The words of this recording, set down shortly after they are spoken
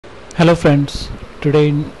Hello friends, today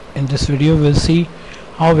in this video we'll see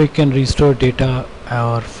how we can restore data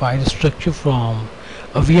or file structure from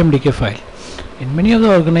a VMDK file. In many of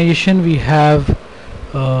the organization we have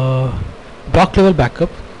block level backup,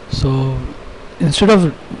 so instead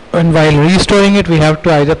of while restoring it we have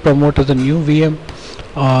to either promote as a new VM,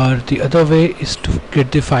 or the other way is to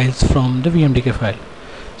get the files from the VMDK file.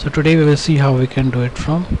 So today we will see how we can do it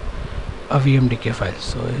from a VMDK file.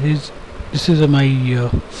 So this is my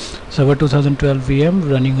server 2012 VM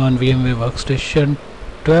running on VMWare Workstation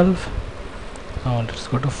 12. Now let's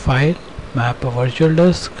go to File, Map a Virtual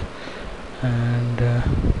Disk, and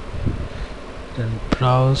then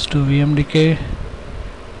browse to VMDK.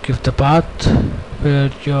 Give the path where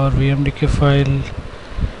your VMDK file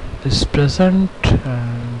is present,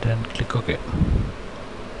 and then click OK. It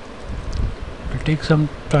will take some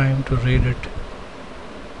time to read it.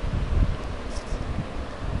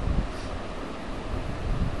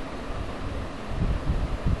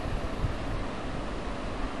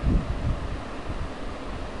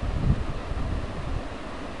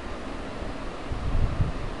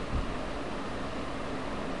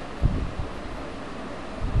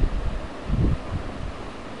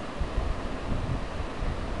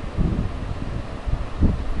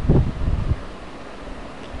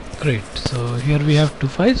 Great, so here we have two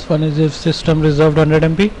files. One is if system reserved 100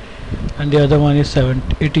 MB and the other one is 80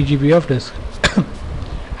 GB of disk.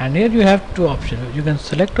 And here you have two options. You can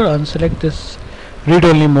select or unselect this read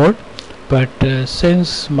only mode, but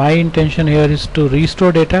since my intention here is to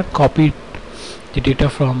restore data, copy the data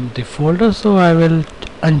from the folder, so I will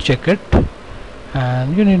uncheck it,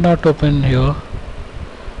 and you need not open here.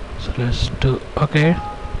 So let's do OK.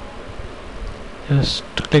 Just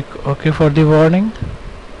click OK for the warning.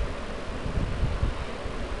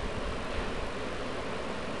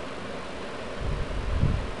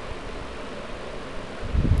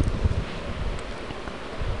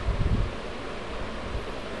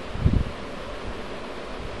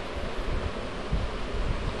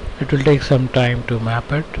 It will take some time to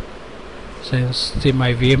map it, since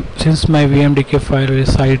my VMDK file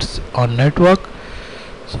resides on network,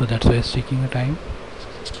 so that's why it's taking a time.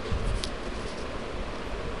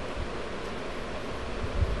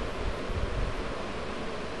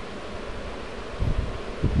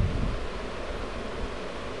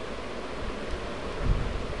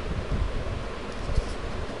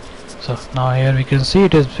 So now here we can see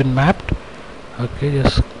it has been mapped. Okay,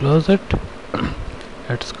 just close it.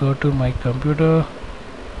 Let's go to my computer.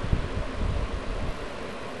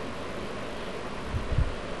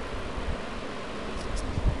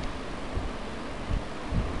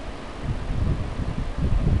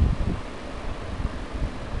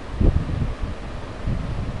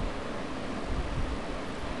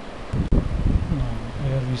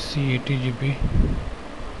 Here we see 80 GB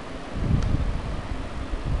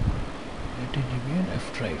and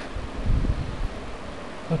F drive.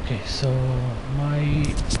 Okay, so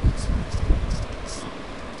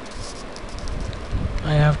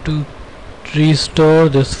I have to restore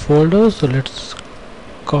this folder, so let's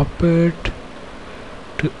copy it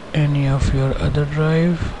to any of your other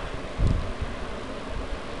drive.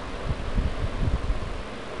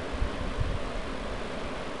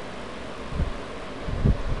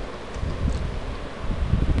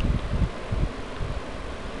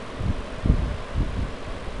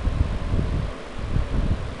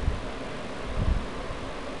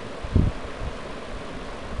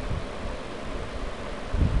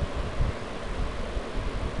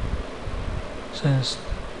 Since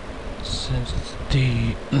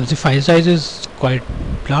the file size is quite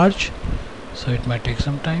large, so it might take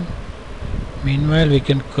some time. Meanwhile, we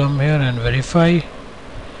can come here and verify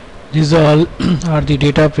these all are the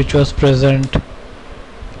data which was present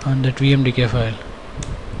on that VMDK file.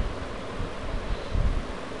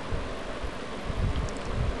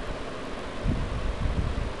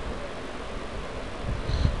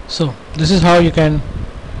 So this is how you can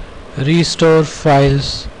restore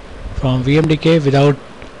files from VMDK without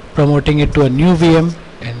promoting it to a new VM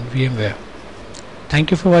in VMware. Thank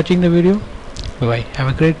you for watching the video. Bye bye. Have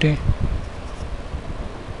a great day.